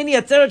 maybe Shmini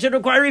Atzeret should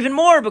require even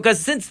more, because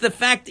since the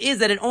fact is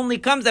that it only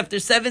comes after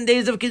 7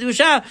 days of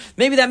Kedusha,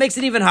 maybe that makes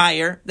it even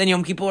higher than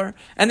Yom Kippur,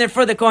 and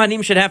therefore the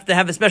Kohanim should have to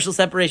have a special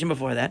separation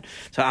before that.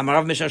 So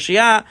Amarav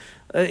Mishashia,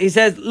 he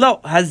says,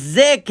 Lo,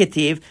 hazeh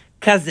ketiv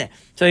kazeh.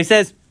 So he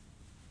says,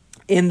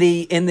 in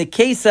the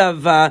case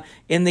of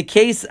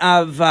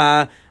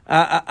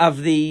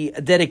the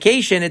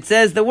dedication, it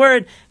says the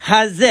word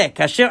hazeh,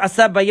 kasher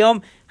asa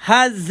bayom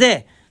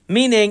hazeh,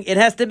 meaning it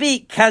has to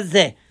be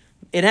kazeh.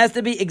 It has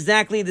to be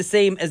exactly the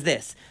same as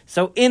this.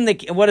 So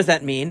what does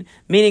that mean?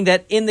 Meaning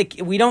that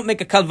we don't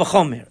make a kal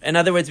v'chomer. In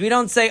other words, we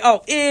don't say,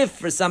 if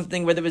for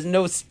something where there was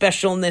no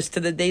specialness to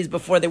the days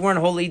before, they weren't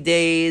holy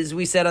days,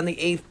 we said on the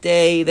 8th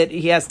day that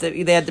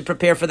they had to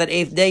prepare for that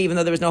 8th day, even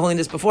though there was no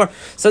holiness before.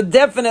 So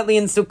definitely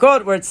in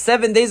Sukkot, where it's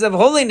 7 days of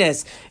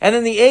holiness, and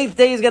then the 8th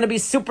day is going to be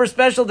super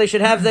special, they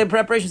should have their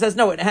preparation. Says,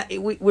 no,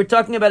 we're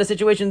talking about a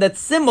situation that's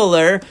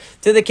similar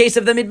to the case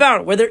of the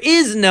Midbar, where there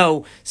is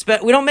no,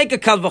 we don't make a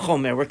kal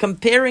v'chomer. We're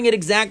comparing it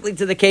exactly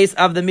to the case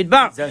of the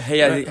Midbar.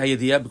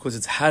 Hayadiyah, because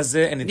it's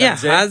hazeh and it's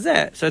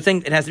hazeh. So I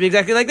think it has to be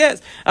exactly like this.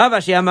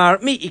 Avashi Amar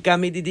mi ika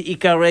mididi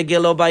ika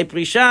regelo by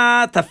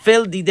prisha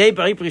tafel didei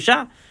bari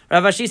prisha.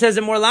 Rav Ashi says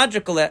a more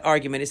logical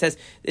argument. He says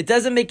it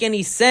doesn't make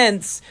any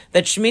sense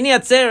that Shmini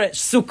Atzeret,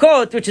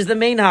 Sukkot, which is the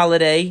main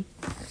holiday,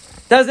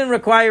 doesn't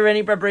require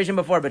any preparation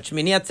before. But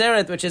Shmini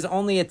Atzeret, which is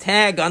only a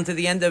tag onto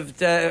the end of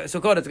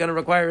Sukkot, it's going to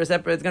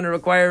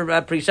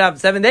require pre-Shav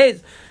 7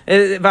 days.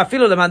 Even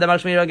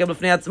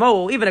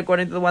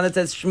according to the one that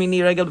says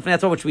Shmini Regel B'fnei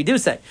Atzmo, which we do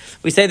say.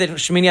 We say that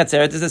Shmini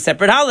Atzeret is a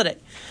separate holiday,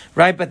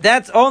 right? But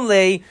that's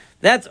only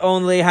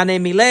Hane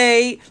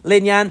Milei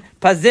Linyan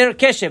Pazer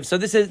Keshev. So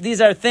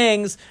these are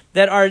things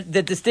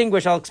that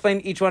distinguish. I'll explain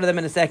each one of them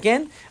in a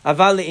second.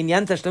 Aval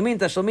Inyan Tashlumin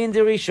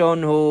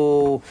Dirishon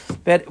Hu.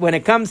 But when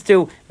it comes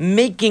to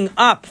making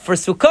up for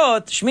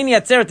Sukkot, Shmini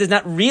Atzeret is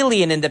not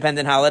really an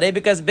independent holiday,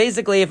 because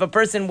basically, if a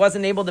person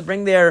wasn't able to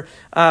bring their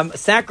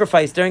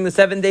sacrifice during the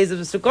 7 days of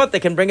Sukkot, they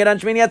can bring it on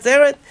Shmini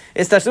Atzeret.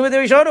 It's Tashlumin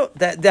Dirishon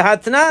the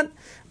Hatnan.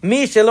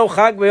 מי שלא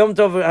חג ביום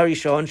טוב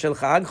הראשון של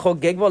חג,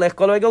 חוגג והולך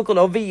כל רגל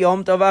כולו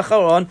ביום טוב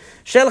האחרון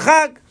של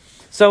חג.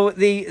 So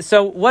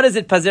what is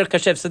it, Pazer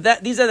Kashev? So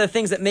these are the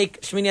things that make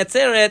Shmini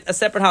Atzeret a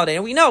separate holiday.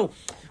 And we know,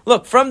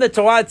 look, from the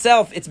Torah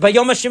itself, it's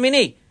Bayom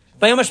HaShemini.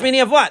 Bayom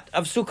HaShemini of what?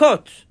 Of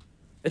Sukkot.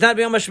 It's not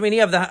Bayom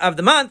HaShemini of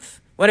the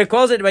month. When it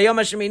calls it Bayom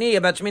HaShemini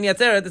about Shmini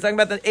Atzeret, it's talking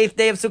about the 8th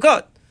day of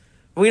Sukkot.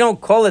 We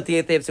don't call it the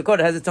 8th day of Sukkot.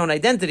 It has its own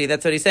identity.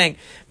 That's what he's saying.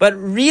 But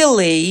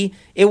really,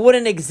 it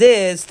wouldn't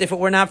exist if it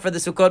were not for the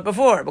Sukkot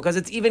before, because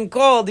it's even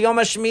called Yom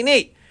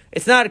HaShemini.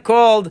 It's not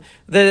called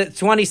the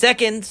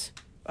 22nd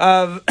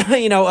of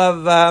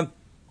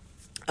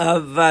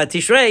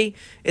Tishrei.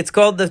 It's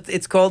called the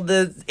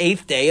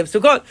 8th day of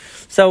Sukkot.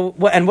 So,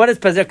 and what is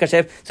Pazer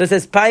Kashev? So it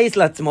says Pais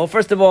Latzmo.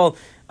 First of all,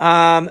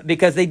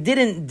 because they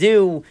didn't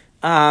do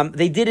a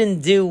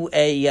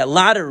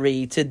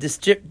lottery to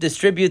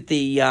distribute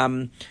the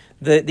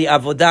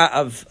avodah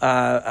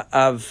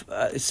of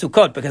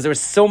Sukkot, because there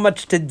was so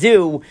much to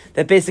do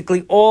that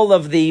basically all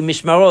of the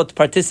mishmarot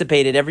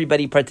participated.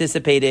 Everybody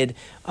participated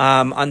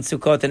on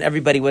Sukkot, and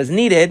everybody was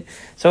needed.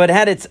 So it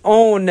had its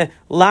own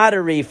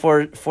lottery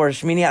for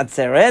Shmini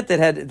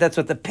Atzeret. That's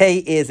what the pay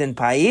is in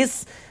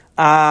Pais.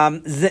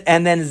 And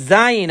then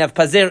Zayin of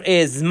Pazer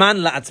is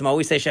Zman La'atzmo.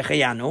 We say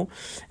Shechayanu,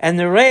 and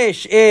the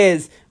Resh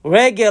is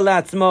Regel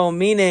La'atzmo,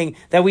 meaning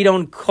that we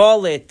don't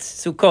call it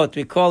Sukkot,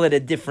 we call it a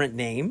different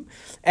name.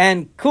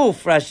 And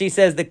Kuf, Rashi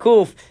says the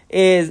Kuf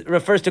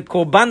refers to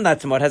Korban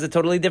La'atzmo. It has a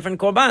totally different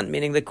Korban,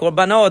 meaning the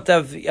Korbanot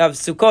of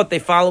Sukkot, they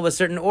follow a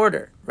certain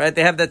order, right?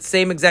 They have that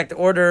same exact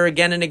order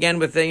again and again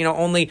with,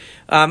 only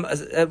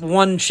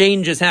one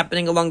change is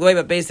happening along the way,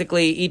 but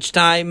basically each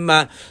time,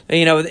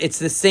 it's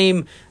the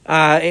same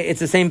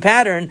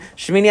pattern.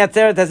 Shmini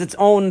Atzeret has its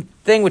own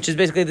thing, which is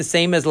basically the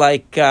same as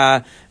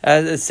the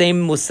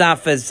same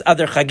musaf as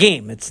other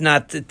chagim.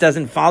 It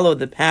doesn't follow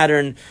the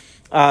pattern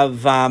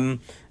of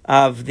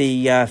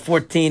the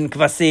 14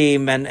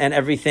 kvasim and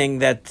everything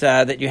that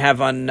you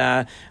have on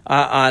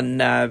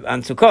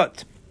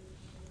Sukkot.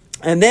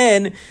 And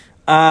then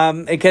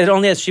it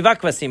only has shiva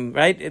kvasim,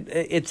 right?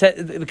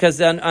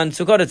 Because on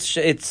Sukkot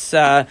it's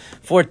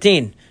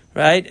 14,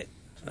 right?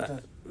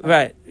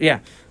 Right, yeah.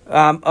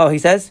 He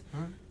says?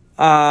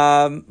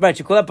 Right,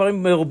 שכל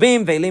הפרים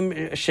מרובים ואלים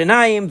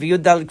שניים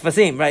ויוד דל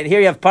כבשים. Right, here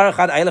you have par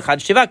אחד, ayel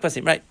אחד, shiva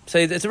kvasim. Right, so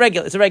it's a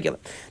regular.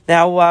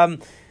 Now,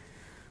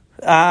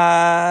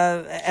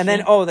 and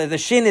then, the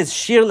shin is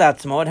shir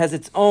latzmo. It has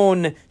its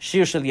own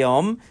shir shel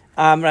yom.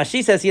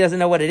 Rashi says he doesn't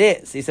know what it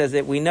is. He says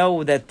that we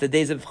know that the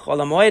days of Chol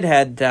HaMoed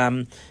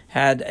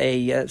had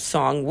a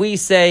song. We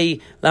say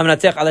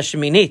Lamnatech ala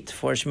Sheminit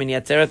for Shmini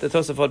Atzeret. The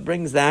Tosafot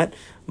brings that,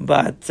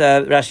 but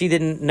Rashi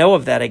didn't know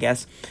of that, I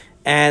guess.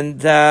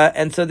 And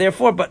so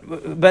therefore,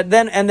 but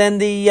then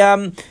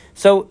the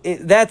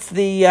that's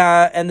the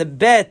and the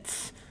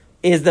bet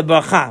is the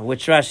bracha,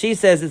 which Rashi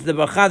says is the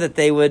bracha that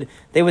they would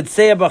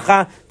say a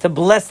bracha to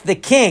bless the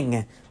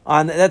king.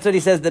 That's what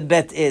he says the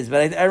bet is.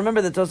 But I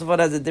remember that Tosafot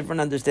has a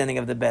different understanding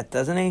of the bet,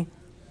 doesn't he?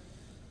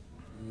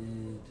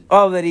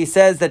 That he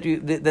says that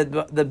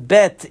the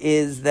bet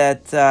is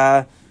that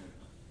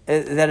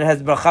it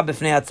has bracha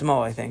b'fnei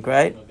atzmo, I think,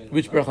 right?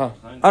 Which bracha?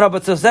 Oh no,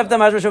 but Tosefta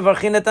mashma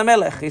shevarchin et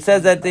hamelech. He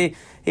says that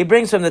he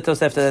brings from the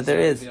Tosefta that there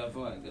is.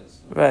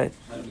 Right.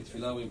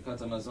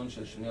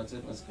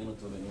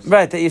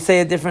 Right, that you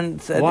say a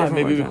different. Why?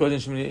 Maybe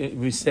because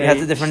we say it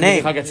has a different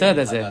name. Right.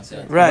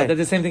 But that's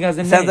the same thing as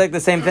the name. Sounds like the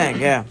same thing.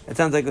 Yeah, it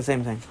sounds like the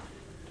same thing.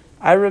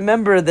 I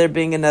remember there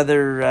being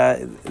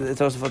another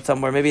Tosafot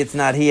somewhere. Maybe it's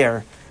not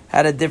here.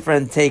 Had a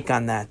different take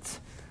on that.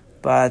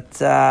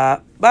 But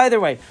either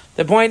way,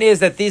 the point is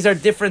that these are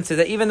differences.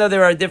 That even though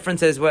there are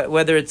differences,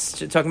 whether it's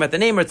talking about the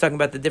name or it's talking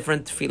about the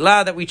different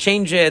tefillah that we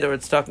change it, or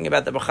it's talking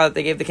about the bracha that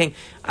they gave the king.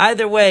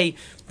 Either way,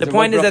 the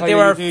point is that there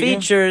are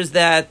features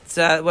that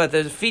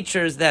there's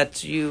features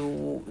that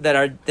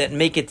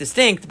make it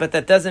distinct, but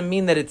that doesn't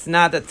mean that it's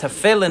not a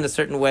tafel in a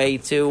certain way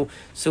to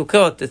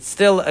Sukkot. It's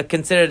still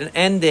considered an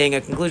ending,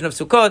 a conclusion of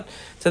Sukkot,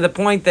 to the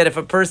point that if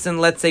a person,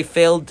 let's say,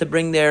 failed to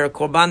bring their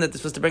korban that they're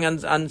supposed to bring on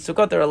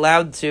Sukkot, they're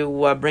allowed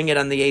to bring it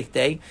on the 8th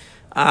day.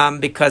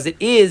 because it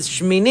is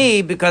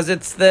Shmini, because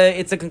it's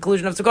a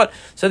conclusion of Sukkot.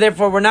 So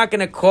therefore, we're not going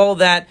to call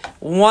that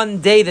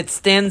one day that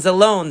stands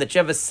alone, that you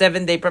have a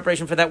 7-day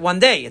preparation for that one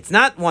day. It's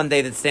not one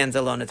day that stands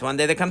alone. It's one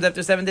day that comes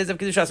after 7 days of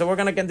Kedusha. So we're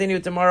going to continue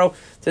tomorrow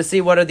to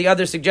see what are the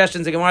other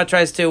suggestions. The Gemara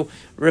tries to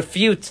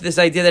refute this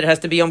idea that it has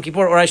to be Yom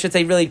Kippur, or I should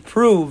say really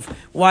prove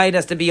why it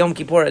has to be Yom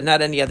Kippur and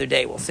not any other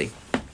day. We'll see.